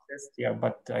didn't test yet,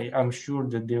 but I'm sure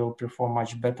that they will perform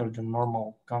much better than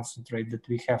normal concentrate that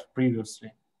we have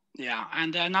previously. Yeah,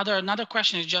 and another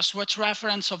question is just what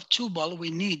reference of tubal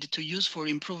we need to use for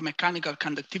improved mechanical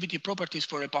conductivity properties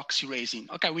for epoxy resin.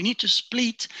 Okay, we need to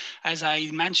split, as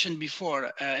I mentioned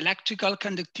before, electrical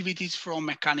conductivities from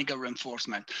mechanical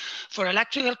reinforcement. For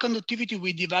electrical conductivity,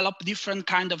 we develop different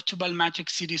kind of tubal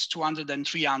matrix series 200 and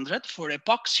 300. For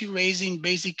epoxy resin,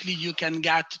 basically you can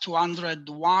get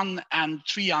 201 and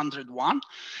 301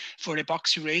 for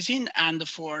epoxy resin, and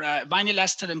for vinyl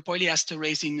ester and polyester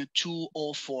resin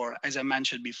 204. As I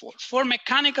mentioned before. For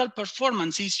mechanical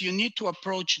performances, you need to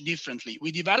approach differently.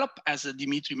 We develop, as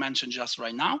Dimitri mentioned just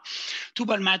right now,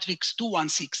 tubal matrix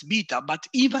 216 beta, but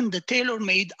even the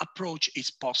tailor-made approach is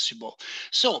possible.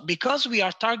 So because we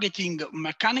are targeting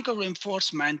mechanical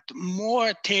reinforcement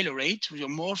more tailored, we are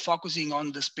more focusing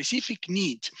on the specific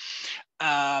need,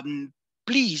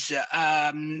 please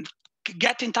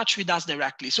get in touch with us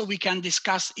directly so we can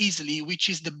discuss easily which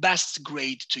is the best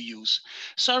grade to use.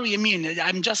 Sorry, I mean,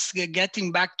 I'm just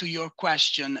getting back to your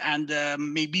question and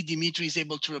maybe Dimitri is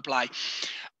able to reply.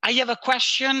 I have a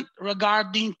question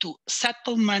regarding to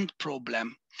settlement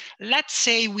problem. Let's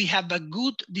say we have a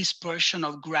good dispersion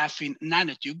of graphene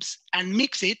nanotubes and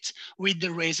mix it with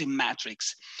the resin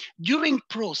matrix. During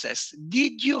process,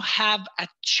 did you have a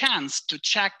chance to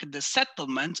check the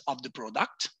settlement of the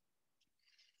product?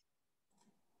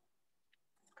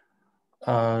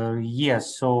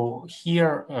 Yes, so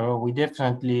here we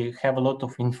definitely have a lot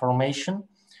of information,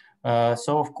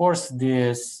 So of course,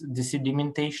 the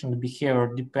sedimentation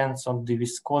behavior depends on the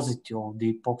viscosity of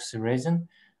the epoxy resin,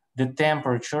 the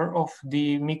temperature of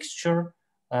the mixture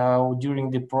during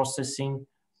the processing,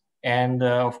 and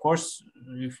of course,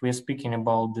 if we're speaking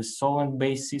about the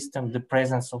solvent-based system, the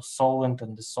presence of solvent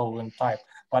and the solvent type.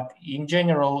 But in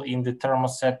general, in the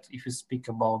thermoset, if you speak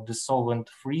about the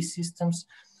solvent-free systems,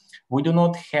 we do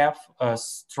not have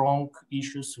strong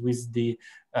issues with the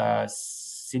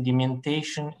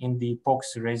sedimentation in the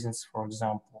epoxy resins, for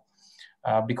example,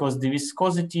 because the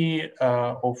viscosity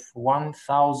of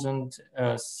 1000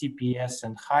 CPS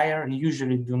and higher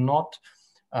usually do not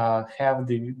have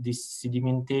this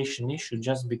sedimentation issue,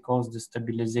 just because the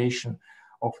stabilization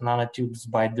of nanotubes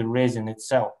by the resin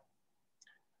itself.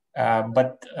 Yeah,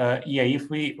 if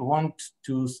we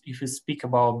speak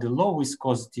about the low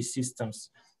viscosity systems,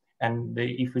 and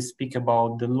if we speak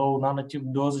about the low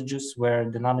nanotube dosages where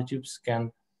the nanotubes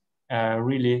can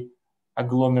really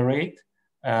agglomerate,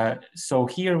 so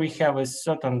here we have a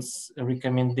certain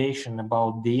recommendation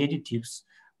about the additives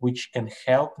which can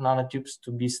help nanotubes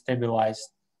to be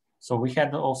stabilized. So we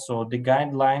had also the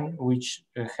guideline which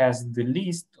has the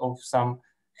list of some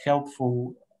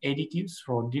helpful additives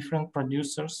for different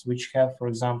producers, which have, for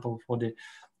example, for the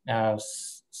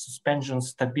suspension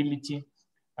stability,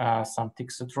 some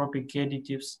thixotropic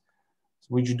additives,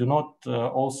 which do not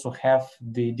also have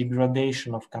the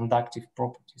degradation of conductive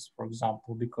properties, for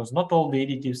example, because not all the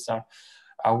additives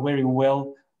are very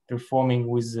well performing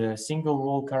with single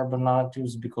wall carbon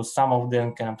nanotubes, because some of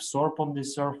them can absorb on the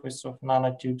surface of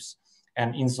nanotubes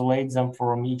and insulate them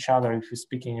from each other if you're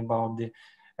speaking about the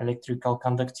electrical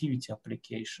conductivity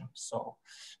application. So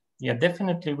yeah,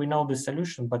 definitely we know the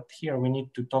solution, but here we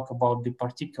need to talk about the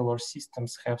particular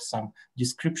systems, have some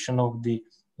description of the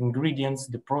ingredients,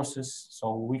 the process,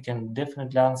 so we can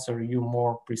definitely answer you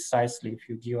more precisely if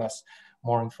you give us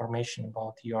more information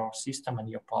about your system and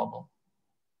your problem.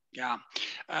 Yeah.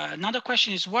 Another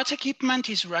question is, what equipment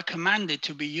is recommended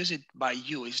to be used by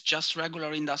you? Is just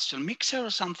regular industrial mixer or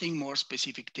something more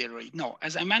specific tailored? No,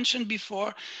 as I mentioned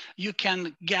before, you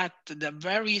can get the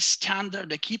very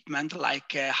standard equipment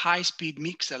like a high-speed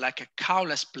mixer, like a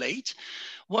cowless plate.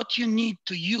 What you need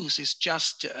to use is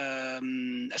just,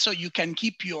 so you can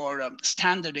keep your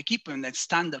standard equipment and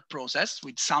standard process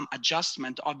with some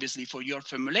adjustment, obviously, for your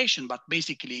formulation, but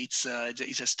basically it's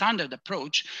a standard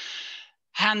approach.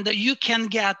 And you can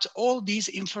get all this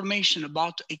information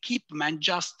about equipment.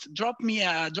 Just drop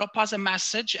us a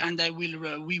message, and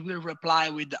we will reply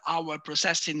with our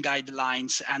processing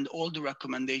guidelines and all the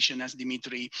recommendation, as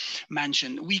Dimitri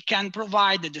mentioned. We can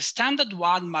provide the standard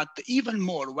one, but even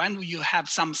more when you have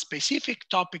some specific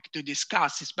topic to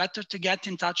discuss, it's better to get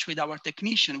in touch with our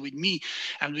technician, with me,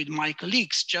 and with my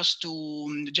colleagues, just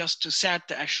to set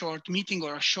a short meeting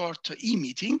or a short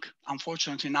e-meeting.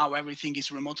 Unfortunately, now everything is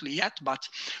remotely yet, but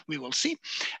we will see.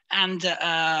 And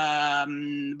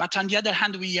but on the other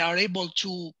hand, we are able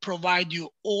to provide you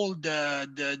all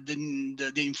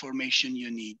the information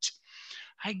you need.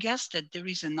 I guess that there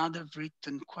is another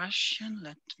written question.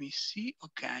 Let me see.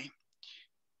 Okay.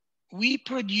 We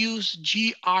produce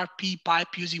GRP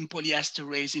pipe using polyester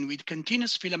resin with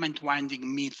continuous filament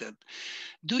winding method.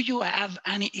 Do you have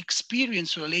any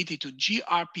experience related to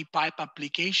GRP pipe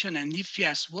application? And if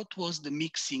yes, what was the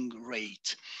mixing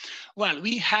rate? Well,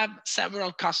 we have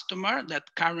several customers that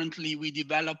currently we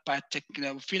develop a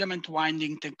filament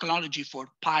winding technology for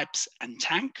pipes and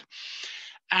tank.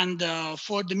 And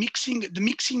for the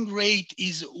mixing rate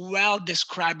is well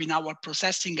described in our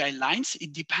processing guidelines.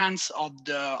 It depends of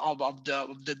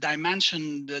the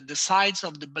dimension, the size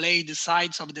of the blade, the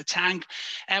size of the tank,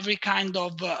 every kind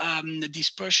of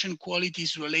dispersion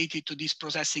qualities related to this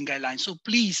processing guideline. So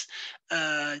please,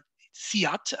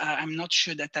 OCSiAl, I'm not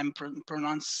sure that I'm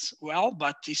pronounced well,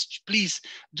 but please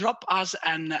drop us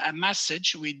a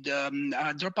message with,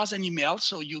 drop us an email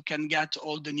so you can get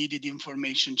all the needed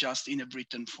information just in a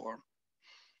written form.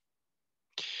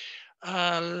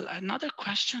 Another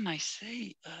question I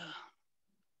say,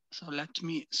 so let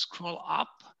me scroll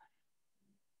up.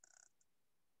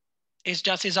 Is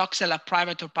OCSiAl a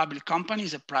private or public company?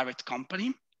 It's a private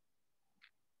company.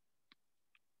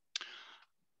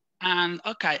 And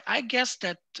okay, I guess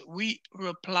that we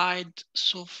replied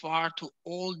so far to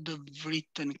all the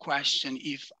written question,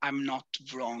 if I'm not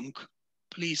wrong.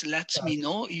 Please let me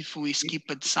know if we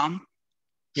skipped some.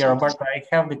 Yeah, Roberto, I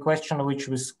have the question which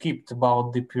we skipped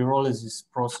about the pyrolysis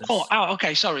process. Oh,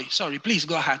 okay, sorry, please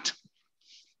go ahead.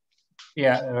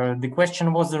 Yeah, the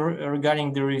question was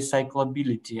regarding the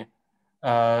recyclability.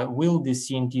 Will the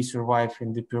CNT survive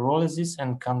in the pyrolysis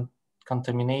and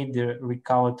contaminate the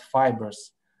recovered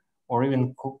fibers? or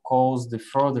even cause the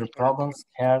further problems,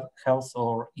 health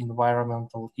or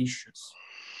environmental issues.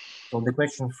 So the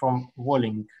question from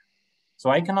Walling. So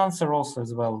I can answer also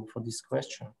as well for this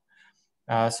question.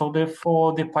 For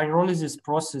the pyrolysis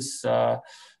process,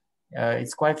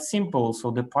 it's quite simple.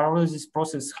 So the pyrolysis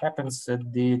process happens at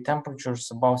the temperatures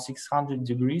above 600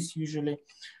 degrees usually,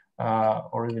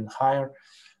 or even higher.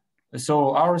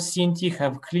 So our CNT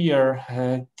have clear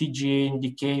TGA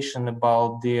indication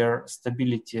about their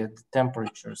stability at the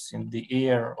temperatures in the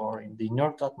air or in the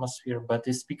inert atmosphere, but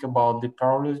they speak about the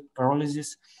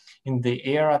pyrolysis in the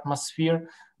air atmosphere.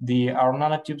 Our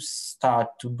nanotubes start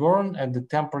to burn at the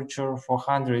temperature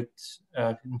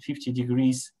 450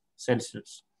 degrees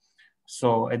Celsius.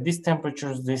 So at these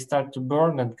temperatures, they start to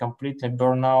burn and completely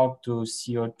burn out to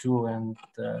CO2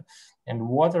 and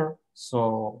water.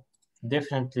 So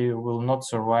definitely will not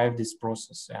survive this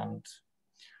process and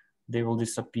they will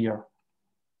disappear.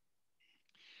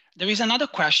 There is another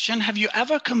question. Have you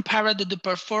ever compared the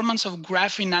performance of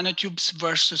graphene nanotubes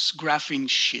versus graphene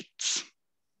sheets?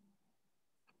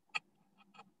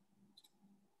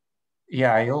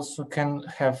 Yeah, I also can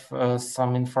have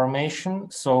some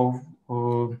information. So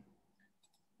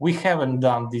we haven't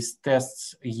done these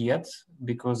tests yet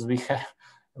because we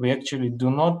actually do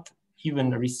not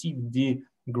even receive the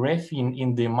graphene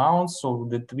in the amount so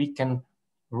that we can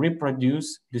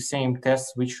reproduce the same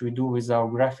tests which we do with our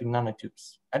graphene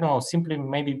nanotubes. I don't know, simply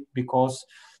maybe because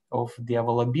of the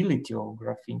availability of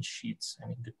graphene sheets. I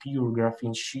mean, the pure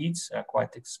graphene sheets are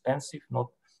quite expensive, not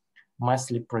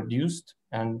massively produced,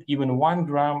 and even 1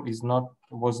 gram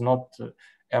was not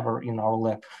ever in our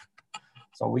lab.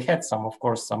 So we had some, of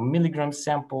course, some milligram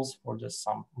samples for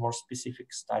some more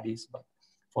specific studies, but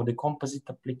for the composite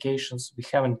applications, we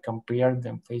haven't compared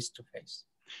them face to face.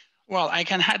 Well, I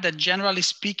can add that generally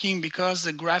speaking, because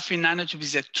the graphene nanotube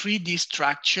is a 3D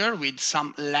structure with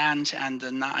some length and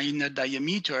an inner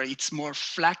diameter, it's more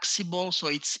flexible, so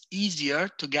it's easier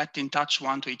to get in touch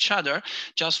one to each other.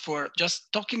 Just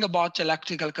talking about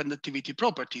electrical conductivity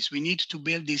properties, we need to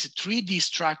build this 3D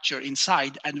structure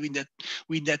inside, and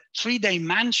with that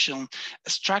 3-dimensional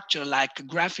structure like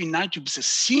graphene nanotube is a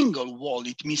single wall,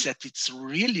 it means that it's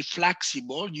really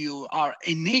flexible. You are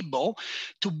enabled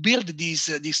to build this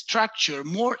structure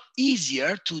more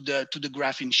easier to the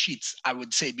graphene sheets, I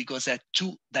would say, because that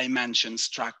 2-dimension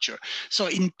structure. So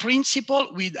in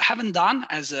principle, we haven't done,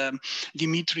 as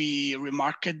Dimitri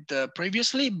remarked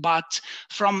previously, but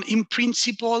in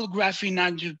principle, graphene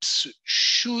nanotubes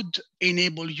should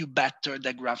enable you better.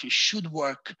 The graphene should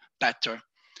work better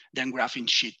than graphene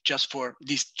sheet, just for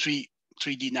this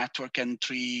 3D network and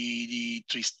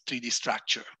 3D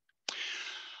structure.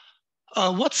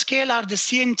 What scale are the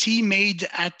CNT made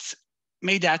at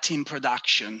in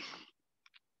production?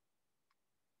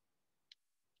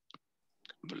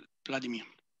 Vladimir.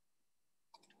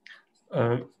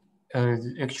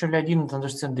 Actually, I didn't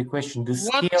understand the question.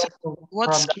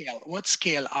 What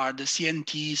scale are the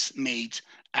CNTs made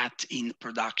at in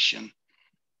production?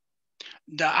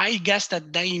 I guess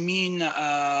that they mean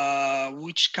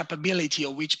which capability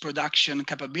or which production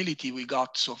capability we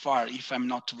got so far, if I'm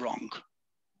not wrong.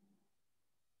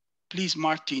 Please,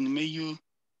 Martin, may you?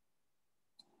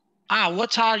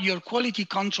 What are your quality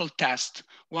control tests?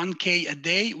 1K a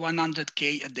day,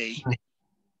 100K a day?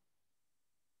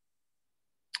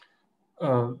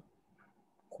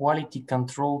 Quality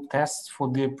control tests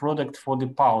for the product, for the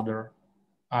powder,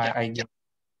 I guess.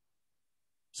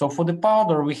 So for the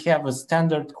powder, we have a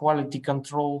standard quality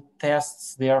control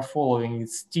tests. They are following.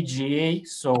 It's TGA.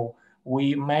 So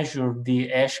we measure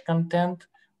the ash content.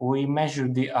 We measure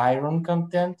the iron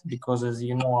content because, as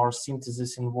you know, our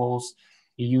synthesis involves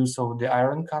the use of the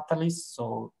iron catalyst.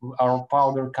 So our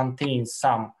powder contains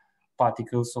some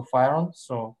particles of iron.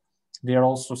 So there are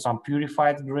also some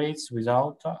purified grades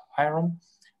without iron.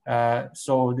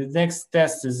 So the next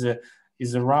test is a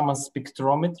Raman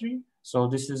spectrometry. So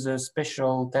this is a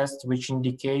special test which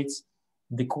indicates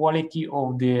the quality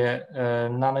of the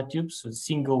nanotubes,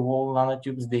 single wall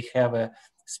nanotubes. They have a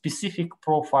specific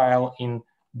profile in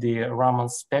the Raman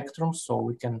spectrum, so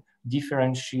we can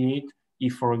differentiate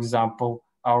if, for example,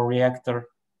 our reactor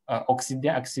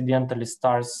accidentally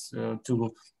starts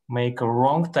to make a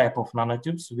wrong type of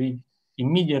nanotubes. We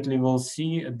immediately will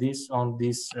see this on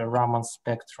this Raman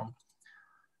spectrum.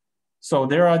 So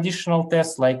there are additional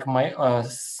tests like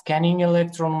scanning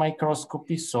electron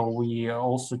microscopy. So we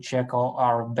also check all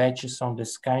our batches on the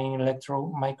scanning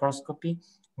electron microscopy,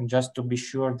 and just to be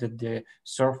sure that the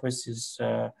surface is,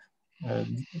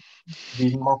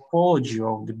 the morphology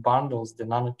of the bundles, the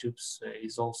nanotubes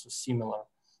is also similar.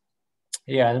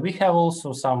 Yeah, and we have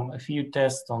also a few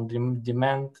tests on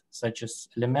demand, such as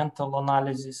elemental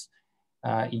analysis,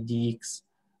 EDX.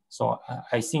 So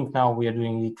I think now we are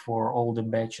doing it for all the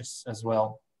batches as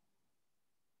well.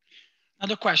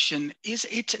 Another question, is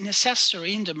it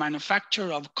necessary in the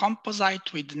manufacture of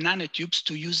composite with nanotubes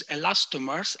to use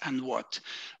elastomers, and what?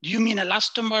 Do you mean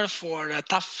elastomer for a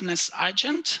toughness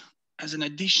agent as an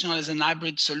additional, as an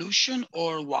hybrid solution,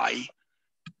 or why?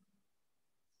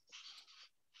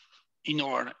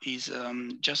 Inor is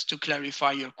just to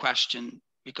clarify your question,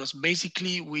 because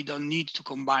basically we don't need to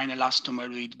combine elastomer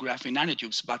with graphene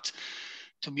nanotubes, but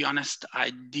to be honest, I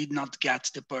did not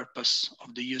get the purpose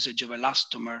of the usage of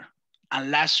elastomer,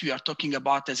 unless we are talking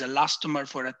about as elastomer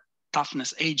for a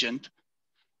toughness agent.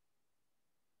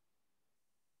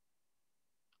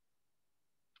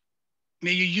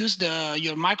 May you use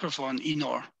your microphone,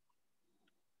 Inor?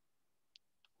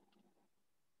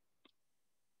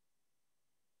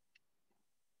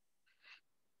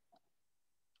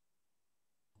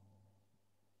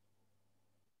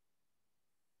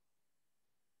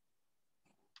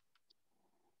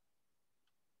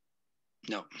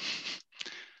 No.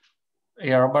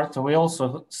 Yeah, Roberto, we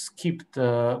also skipped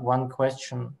one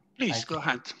question. Please go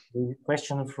ahead. The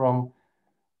question from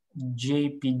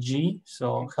JPG.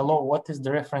 So, hello, what is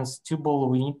the reference tubule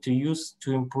we need to use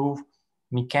to improve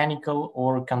mechanical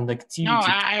or conductivity? No,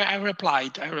 I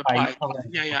replied. I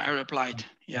replied.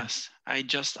 Yes, I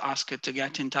just asked to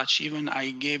get in touch. Even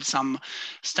I gave some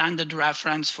standard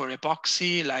reference for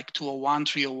epoxy, like 201,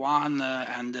 301,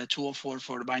 and 204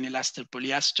 for vinyl ester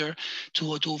polyester,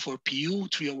 202 for PU,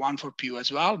 301 for PU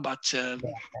as well. But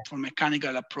for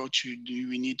mechanical approach,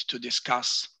 we need to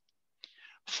discuss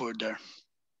further.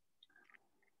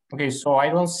 Okay, so I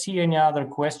don't see any other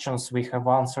questions. We have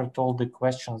answered all the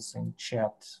questions in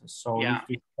chat. So if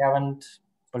we haven't,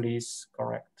 please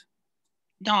correct.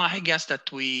 No, I guess that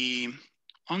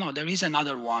oh no, there is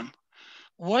another one.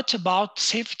 What about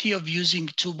safety of using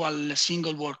tubal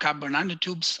single wall carbon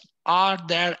nanotubes? Are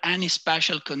there any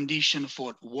special condition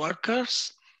for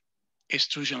workers?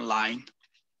 Extrusion line.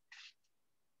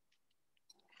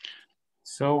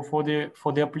 So for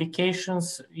the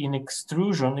applications in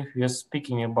extrusion, if we are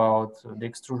speaking about the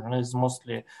extrusion, is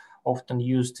mostly often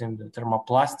used in the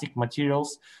thermoplastic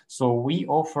materials. So we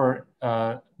offer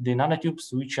the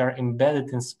nanotubes which are embedded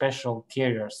in special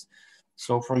carriers.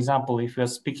 So for example, if we are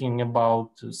speaking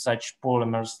about such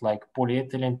polymers like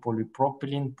polyethylene,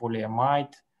 polypropylene,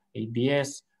 polyamide,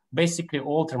 ABS, basically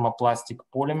all thermoplastic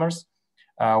polymers,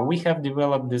 we have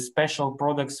developed the special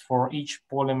products for each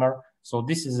polymer. So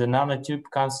this is a nanotube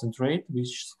concentrate,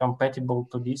 which is compatible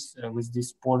to this with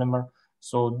this polymer.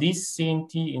 So this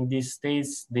CNT in these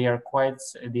states, they are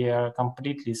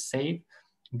completely safe.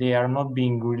 They are not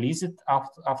being released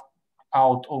out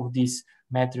of this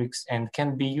matrix and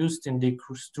can be used in the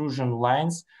extrusion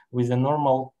lines with the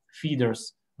normal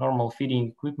feeders, normal feeding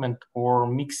equipment, or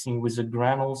mixing with the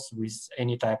granules with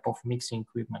any type of mixing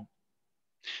equipment.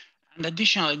 And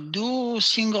additionally, do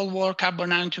single wall carbon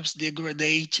nanotubes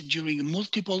degrade during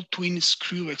multiple twin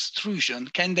screw extrusion?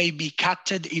 Can they be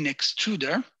cutted in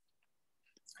extruder?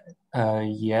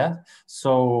 Yeah,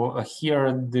 so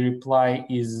here the reply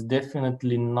is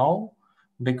definitely no,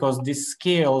 because the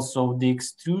scales of the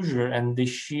extruder and the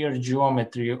shear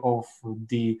geometry of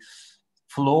the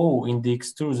flow in the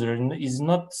extruder is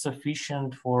not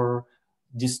sufficient for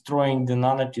destroying the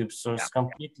nanotubes. So it's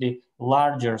completely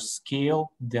larger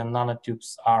scale than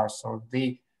nanotubes are. So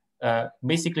they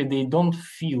basically they don't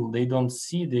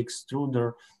see the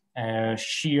extruder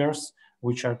shears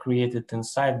which are created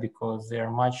inside, because they are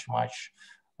much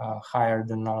higher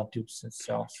than nanotubes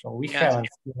itself. So we haven't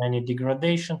seen any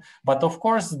degradation, but of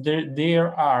course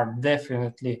there are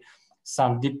definitely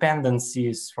some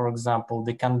dependencies. For example,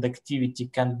 the conductivity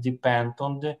can depend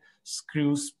on the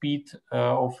screw speed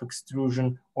of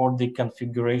extrusion or the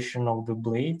configuration of the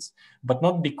blades, but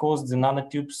not because the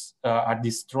nanotubes are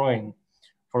destroying.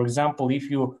 For example,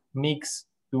 if you make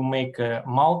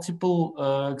multiple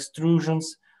extrusions,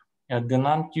 the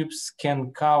nanotubes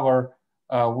can cover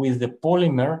with the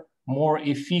polymer more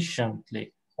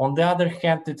efficiently. On the other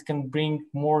hand, it can bring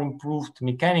more improved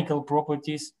mechanical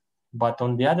properties, but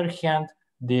on the other hand,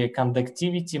 the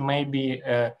conductivity maybe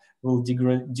will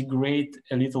degrade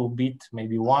a little bit,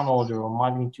 maybe one order of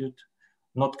magnitude,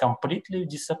 not completely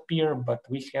disappear, but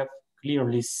we have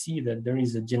clearly see that there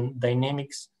is a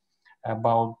dynamics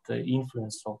about the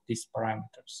influence of these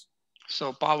parameters.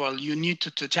 So Pavel, you need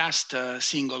to test a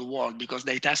single wall, because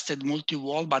they tested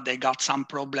multi-wall, but they got some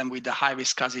problem with the high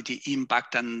viscosity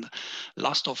impact and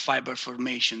loss of fiber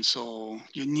formation. So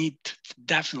you need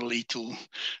definitely to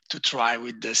try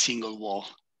with the single wall.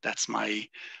 That's my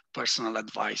personal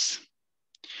advice.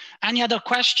 Any other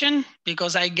question?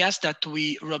 Because I guess that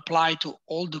we reply to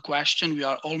all the questions. We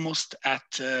are almost at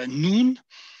noon.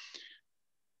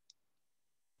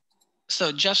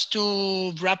 So just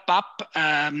to wrap up,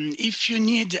 if you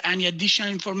need any additional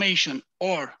information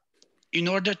or in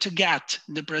order to get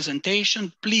the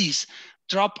presentation, please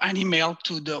drop an email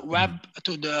to the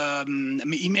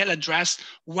email address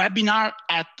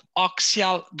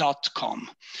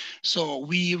webinar@OCSiAl.com. So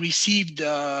we received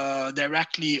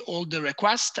directly all the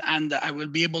requests, and I will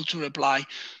be able to reply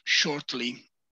shortly.